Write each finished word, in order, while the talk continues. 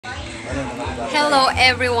Hello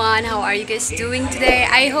everyone, how are you guys doing today?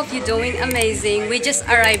 I hope you're doing amazing. We just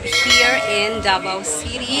arrived here in Davao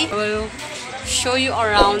City. We'll show you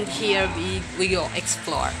around here. We go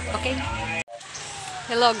explore, okay?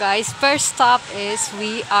 Hello guys, first stop is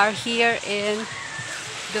we are here in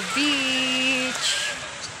the beach.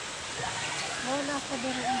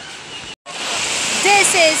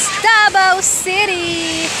 This is Davao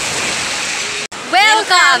City.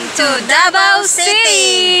 Welcome to Davao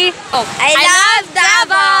City! Oh, I love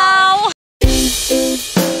Davao!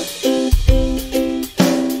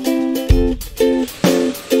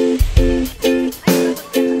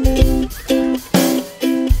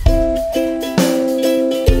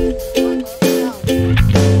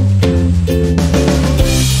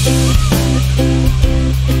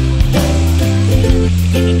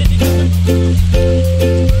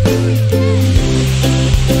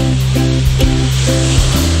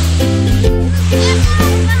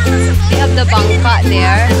 The bangka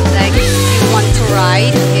there, like if you want to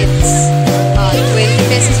ride, it's 20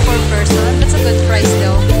 pesos per person. That's a good price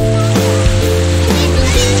though.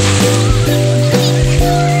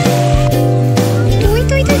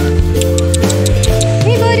 Wait.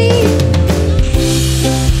 Hey buddy!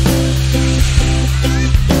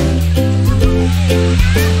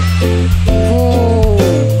 Whoa.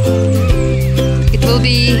 It will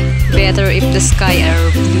be better if the sky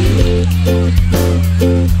are blue.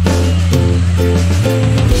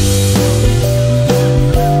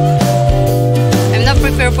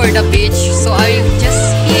 Prepare for the beach, so I'm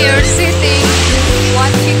just here sitting,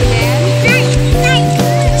 watching them.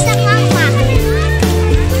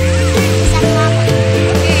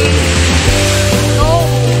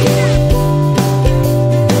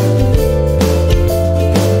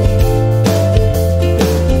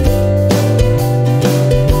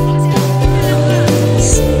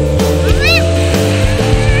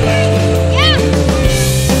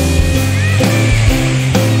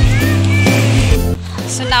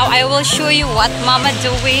 Now I will show you what Mama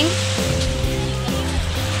doing.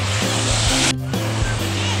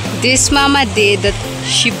 This Mama did that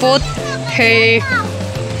she put her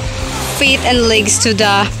feet and legs to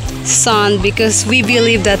the sun because we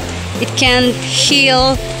believe that it can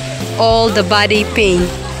heal all the body pain.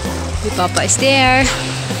 The Papa is there.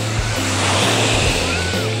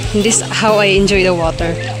 And this is how I enjoy the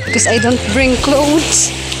water because I don't bring clothes.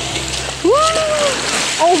 Woo!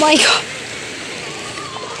 Oh my God!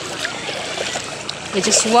 I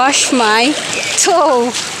just washed my toe.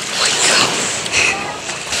 Oh my God.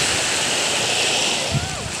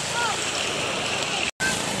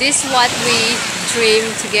 This is what we dream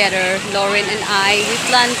together, Lauren and I. We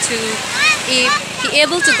plan to, if he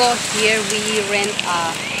able to go here, we rent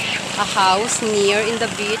a house near in the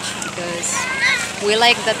beach because we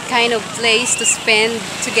like that kind of place to spend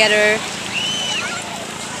together.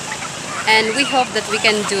 And we hope that we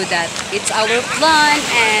can do that. It's our plan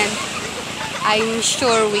and I'm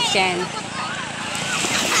sure we can.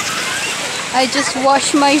 I just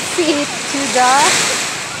wash my feet to the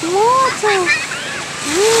water.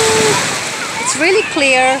 Woo. It's really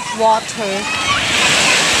clear water.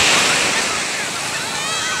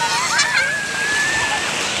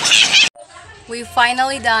 We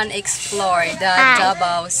finally done explore the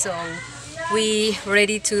Davao, so we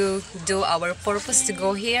ready to do our purpose to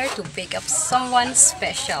go here to pick up someone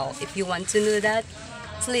special. If you want to know that,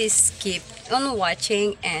 please keep on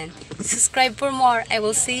watching and subscribe for more. I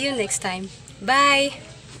will see you next time. Bye!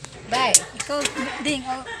 Bye! Ikaw, ding,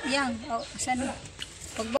 oh, yang, oh, saan?